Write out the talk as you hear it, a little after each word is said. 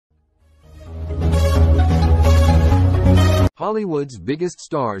Hollywood's biggest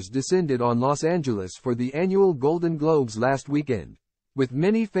stars descended on Los Angeles for the annual Golden Globes last weekend, with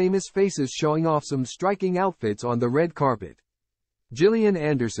many famous faces showing off some striking outfits on the red carpet. Gillian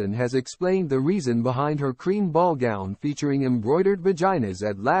Anderson has explained the reason behind her cream ball gown featuring embroidered vaginas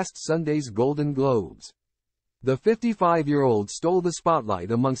at last Sunday's Golden Globes. The 55-year-old stole the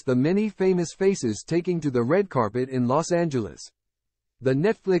spotlight amongst the many famous faces taking to the red carpet in Los Angeles. The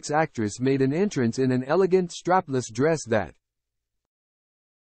Netflix actress made an entrance in an elegant strapless dress that,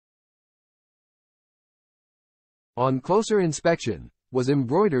 on closer inspection, was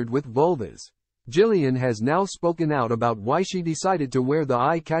embroidered with vulvas. Gillian has now spoken out about why she decided to wear the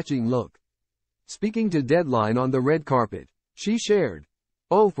eye-catching look. Speaking to Deadline on the red carpet, she shared,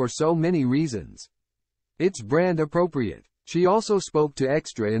 "Oh, for so many reasons. It's brand appropriate." She also spoke to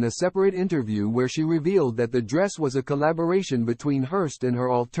Extra in a separate interview where she revealed that the dress was a collaboration between Hearst and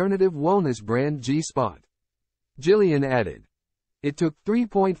her alternative wellness brand G-Spot. Gillian added, "It took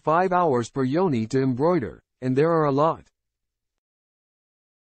 3.5 hours per yoni to embroider, and there are a lot.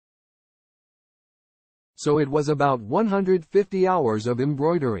 So it was about 150 hours of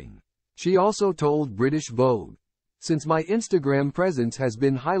embroidering." She also told British Vogue, "Since my Instagram presence has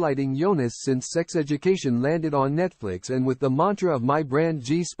been highlighting Jonas since Sex Education landed on Netflix and with the mantra of my brand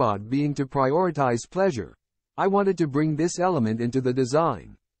G-Spot being to prioritize pleasure, I wanted to bring this element into the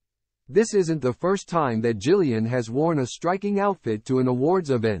design." This isn't the first time that Gillian has worn a striking outfit to an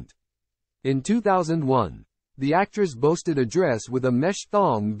awards event. In 2001, the actress boasted a dress with a mesh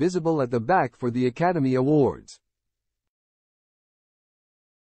thong visible at the back for the Academy Awards.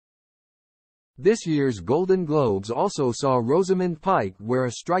 This year's Golden Globes also saw Rosamund Pike wear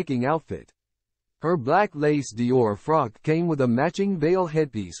a striking outfit. Her black lace Dior frock came with a matching veil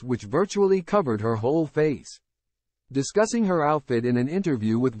headpiece which virtually covered her whole face. Discussing her outfit in an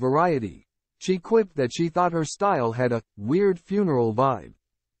interview with Variety, she quipped that she thought her style had a weird funeral vibe.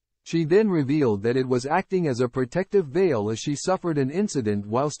 She then revealed that it was acting as a protective veil as she suffered an incident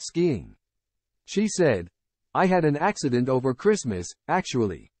whilst skiing. She said, "I had an accident over Christmas,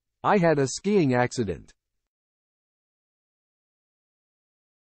 actually. I had a skiing accident.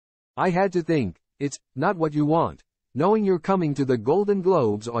 I had to think, it's not what you want, knowing you're coming to the Golden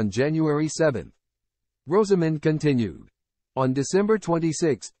Globes on January 7th. Rosamund continued, "On December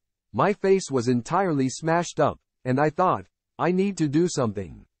 26th, my face was entirely smashed up, and I thought, I need to do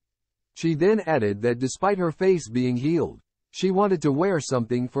something." She then added that despite her face being healed, she wanted to wear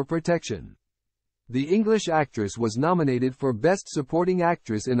something for protection. The English actress was nominated for Best Supporting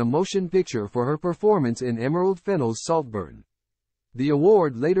Actress in a Motion Picture for her performance in Emerald Fennell's Saltburn. The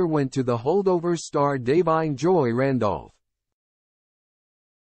award later went to The Holdovers star Davine Joy Randolph.